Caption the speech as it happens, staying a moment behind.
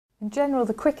In general,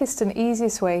 the quickest and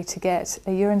easiest way to get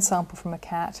a urine sample from a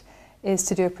cat is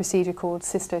to do a procedure called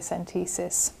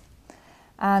cystocentesis.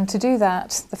 And to do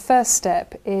that, the first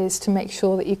step is to make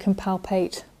sure that you can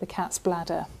palpate the cat's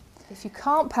bladder. If you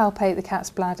can't palpate the cat's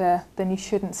bladder, then you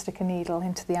shouldn't stick a needle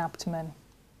into the abdomen.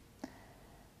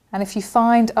 And if you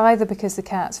find, either because the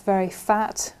cat's very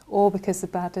fat or because the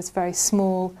bladder is very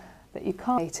small, that you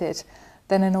can't palpate it,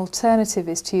 then an alternative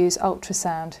is to use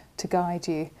ultrasound to guide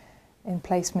you in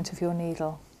placement of your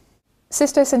needle.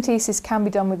 Cystocentesis can be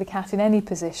done with the cat in any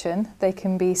position. They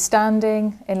can be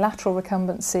standing, in lateral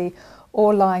recumbency,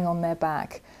 or lying on their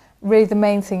back. Really the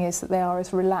main thing is that they are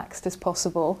as relaxed as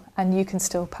possible and you can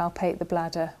still palpate the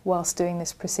bladder whilst doing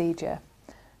this procedure.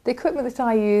 The equipment that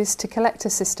I use to collect a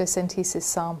cystocentesis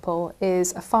sample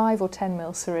is a 5 or 10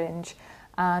 ml syringe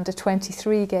and a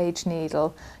 23 gauge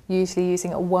needle, usually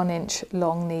using a 1-inch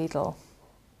long needle.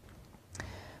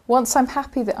 Once I'm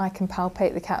happy that I can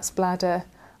palpate the cat's bladder,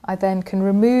 I then can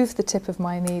remove the tip of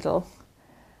my needle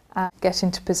and get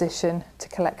into position to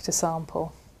collect a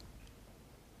sample.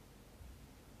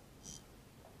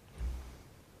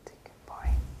 Good boy.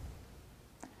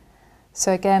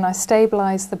 So again, I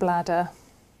stabilise the bladder,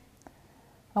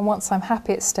 and once I'm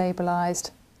happy it's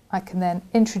stabilised, I can then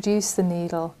introduce the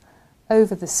needle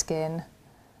over the skin,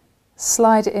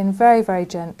 slide it in very, very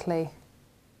gently,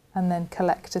 and then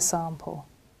collect a sample.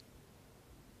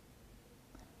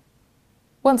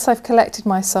 Once I've collected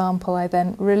my sample, I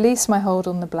then release my hold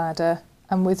on the bladder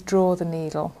and withdraw the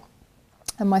needle.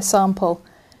 And my sample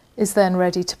is then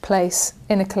ready to place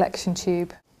in a collection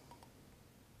tube.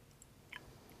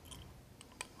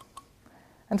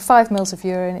 And 5 ml of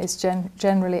urine is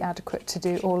generally adequate to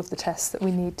do all of the tests that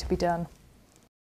we need to be done.